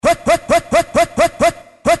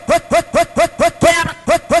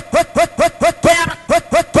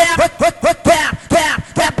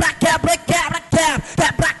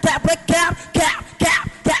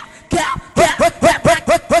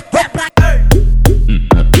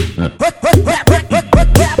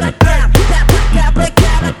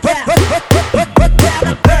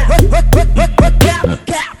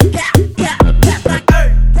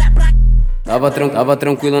Tava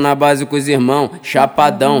tranquilo na base com os irmãos,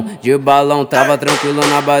 chapadão de balão. Tava tranquilo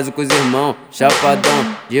na base com os irmãos, chapadão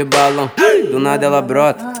de balão. Do nada ela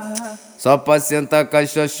brota, só pra sentar com a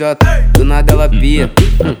xoxota. Do nada ela pia,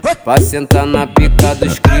 pra sentar na pica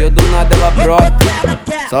dos cria. Do nada ela brota,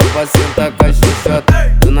 só pra sentar com a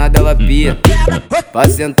xoxota. Do nada ela pia, pra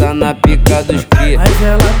sentar na pica dos cria. Mas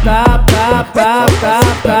ela tá.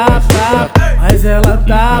 Mas ela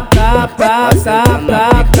tá.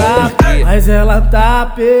 Mas ela tá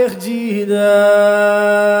perdida,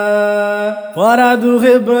 fora do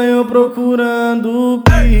rebanho procurando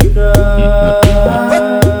pica.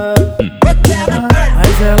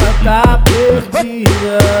 Mas ela tá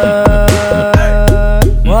perdida,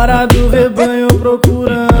 fora do rebanho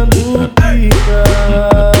procurando pica.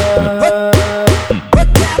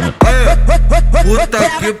 Puta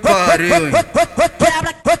que pariu, hein?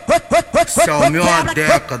 Selminho uma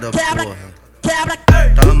década, porra.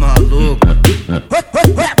 Tá maluco?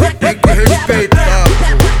 Tem que respeitar,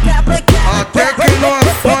 porra. Até quem não é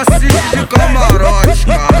fã assiste de camarote,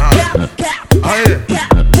 caralho. Aí,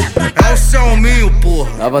 é o Selminho,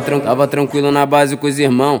 porra. Tava tranquilo na base com os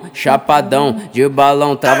irmãos, chapadão de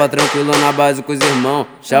balão. Tava tranquilo na base com os irmãos,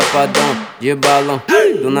 chapadão de balão.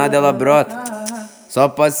 Do nada ela brota, só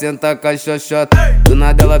pra sentar com a xoxota. Do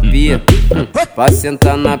nada ela pia, pra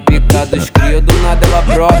sentar na pica dos cria. Do nada ela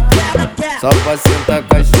brota, só pra sentar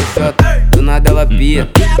com a xoxota. Do nada ela pia,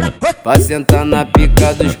 pra sentar na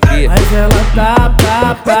pica dos cria. Mas ela tá.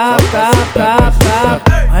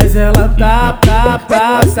 Mas ela tá.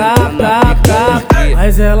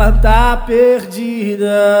 Mas ela tá perdida,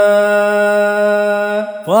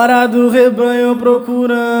 fora do rebanho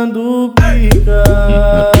procurando pica.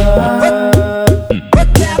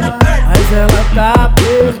 Mas ela tá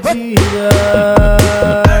perdida,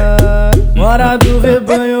 fora do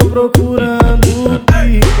rebanho procurando